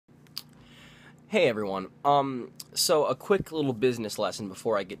Hey everyone, so a quick little business lesson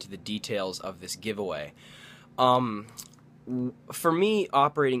before I get to the details of this giveaway. For me,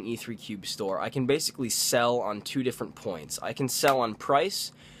 operating E3cubestore, I can basically sell on two different points. I can sell on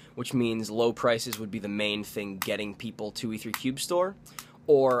price, which means low prices would be the main thing getting people to E3cubestore,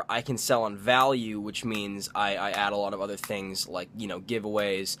 or I can sell on value, which means I add a lot of other things like,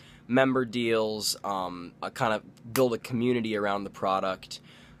 giveaways, member deals, I kind of build a community around the product.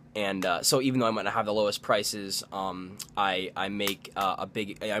 And so even though I might not have the lowest prices, I make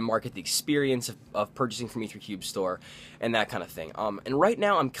I market the experience of purchasing from E3cubestore and that kind of thing. And right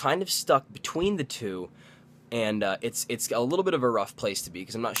now I'm kind of stuck between the two, and it's a little bit of a rough place to be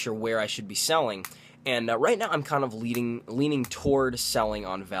because I'm not sure where I should be selling. And right now I'm kind of leaning toward selling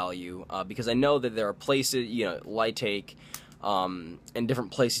on value because I know that there are places, Lightake, and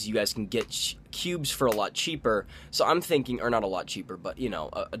different places you guys can get cubes for a lot cheaper. So I'm thinking, or not a lot cheaper, but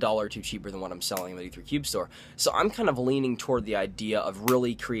a dollar or two cheaper than what I'm selling at E3cubestore. So I'm kind of leaning toward the idea of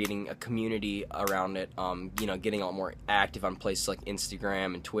really creating a community around it. Getting a lot more active on places like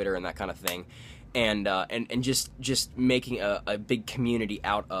Instagram and Twitter and that kind of thing. And just making a big community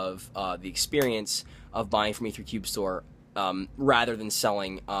out of the experience of buying from E3cubestore rather than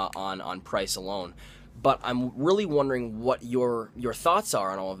selling on price alone. But I'm really wondering what your thoughts are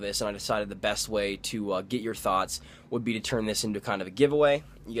on all of this, and I decided the best way to get your thoughts would be to turn this into kind of a giveaway.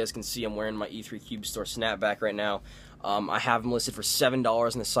 You guys can see I'm wearing my E3cubestore SnapBack right now. I have them listed for $7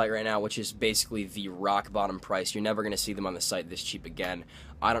 on the site right now, which is basically the rock bottom price. You're never going to see them on the site this cheap again.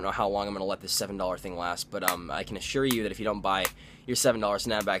 I don't know how long I'm going to let this $7 thing last, but I can assure you that if you don't buy your $7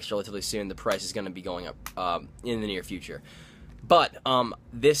 SnapBacks relatively soon, the price is going to be going up in the near future. But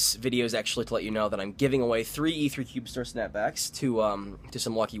this video is actually to let you know that I'm giving away 3 E3cubestore SnapBacks to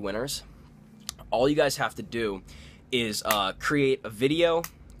some lucky winners. All you guys have to do is create a video,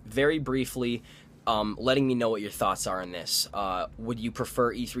 very briefly, letting me know what your thoughts are on this. Would you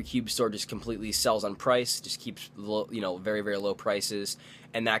prefer E3cubestore just completely sells on price, just keeps very, very low prices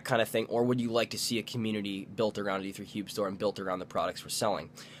and that kind of thing, or would you like to see a community built around E3cubestore and built around the products we're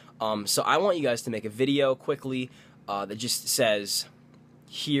selling? So I want you guys to make a video quickly that just says,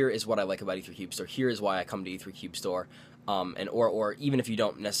 here is what I like about E3cubestore, here is why I come to E3cubestore, or even if you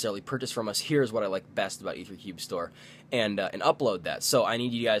don't necessarily purchase from us, here's what I like best about E3cubestore, and upload that. So I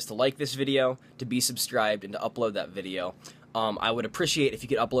need you guys to like this video, to be subscribed, and to upload that video. I would appreciate if you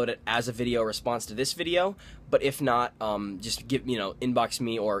could upload it as a video response to this video, but if not, just inbox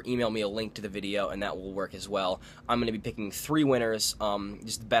me or email me a link to the video, and that will work as well. I'm going to be picking 3 winners,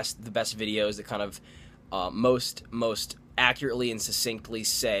 just the best videos that kind of most accurately and succinctly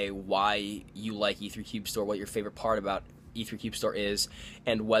say why you like E3cubestore, what your favorite part about E3cubestore is,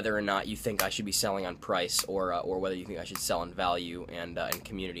 and whether or not you think I should be selling on price, or whether you think I should sell on value and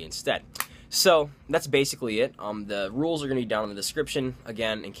community instead. So that's basically it. The rules are going to be down in the description,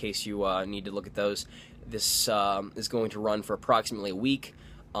 again, in case you need to look at those. This is going to run for approximately a week.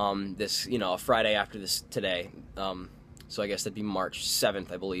 A Friday after this today. So I guess that'd be March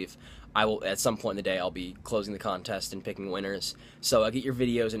 7th, I believe. I will, at some point in the day, I'll be closing the contest and picking winners. So get your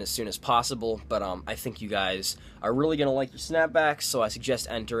videos in as soon as possible, but I think you guys are really going to like your snapbacks, so I suggest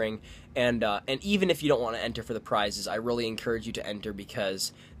entering. And even if you don't want to enter for the prizes, I really encourage you to enter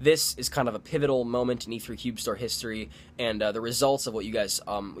because this is kind of a pivotal moment in E3cubestore history, and the results of what you guys,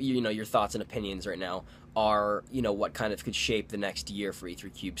 your thoughts and opinions right now are, what kind of could shape the next year for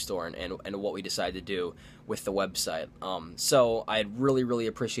E3cubestore and what we decide to do with the website. So I'd really, really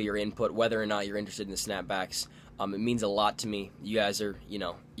appreciate your input, whether or not you're interested in the snapbacks. It means a lot to me. You guys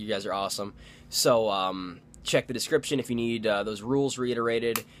are awesome. So check the description if you need those rules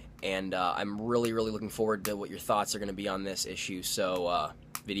reiterated, and I'm really, really looking forward to what your thoughts are going to be on this issue. So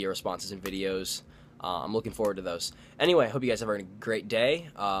video responses and videos, I'm looking forward to those. Anyway, I hope you guys have a great day.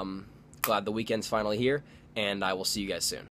 Glad the weekend's finally here, and I will see you guys soon.